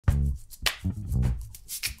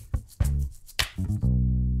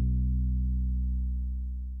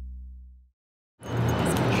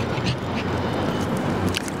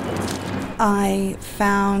I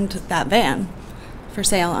found that van for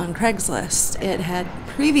sale on Craigslist. It had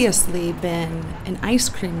previously been an ice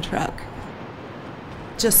cream truck,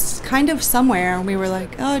 just kind of somewhere, and we were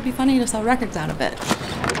like, oh, it'd be funny to sell records out of it.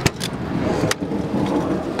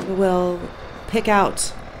 We'll pick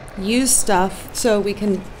out used stuff so we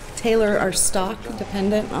can tailor our stock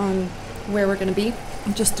dependent on where we're going to be.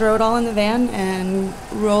 Just throw it all in the van and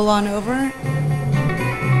roll on over.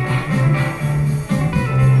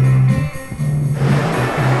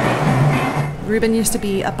 Ruben used to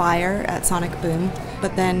be a buyer at Sonic Boom,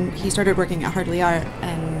 but then he started working at Hardly Art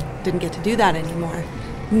and didn't get to do that anymore.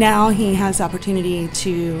 Now he has the opportunity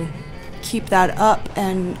to keep that up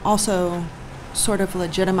and also sort of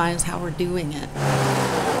legitimize how we're doing it.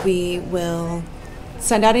 We will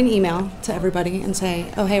send out an email to everybody and say,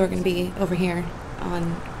 oh, hey, we're going to be over here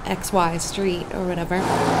on XY street or whatever.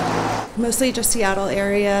 Mostly just Seattle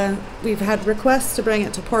area. We've had requests to bring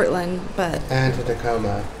it to Portland, but... And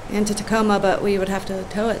to Tacoma, but we would have to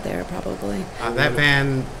tow it there probably. That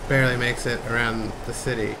van barely makes it around the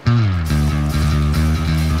city.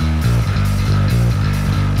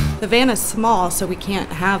 The van is small, so we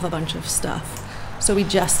can't have a bunch of stuff. So we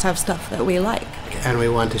just have stuff that we like. And we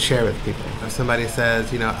want to share with people. If somebody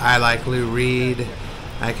says, I like Lou Reed,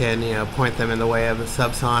 I can, point them in the way of the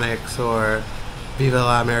Subsonics or Viva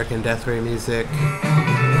La American Death Ray music.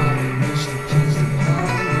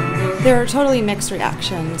 There are totally mixed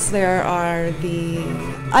reactions. There are the,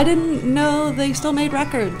 I didn't know they still made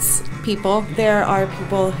records people. There are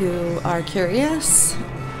people who are curious,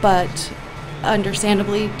 but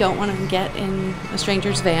understandably don't want to get in a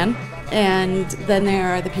stranger's van. And then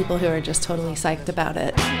there are the people who are just totally psyched about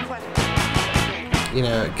it.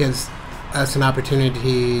 It gives us an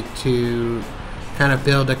opportunity to kind of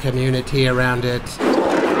build a community around it.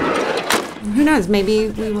 Who knows, maybe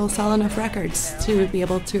we will sell enough records to be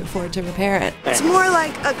able to afford to repair it. It's more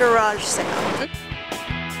like a garage sale.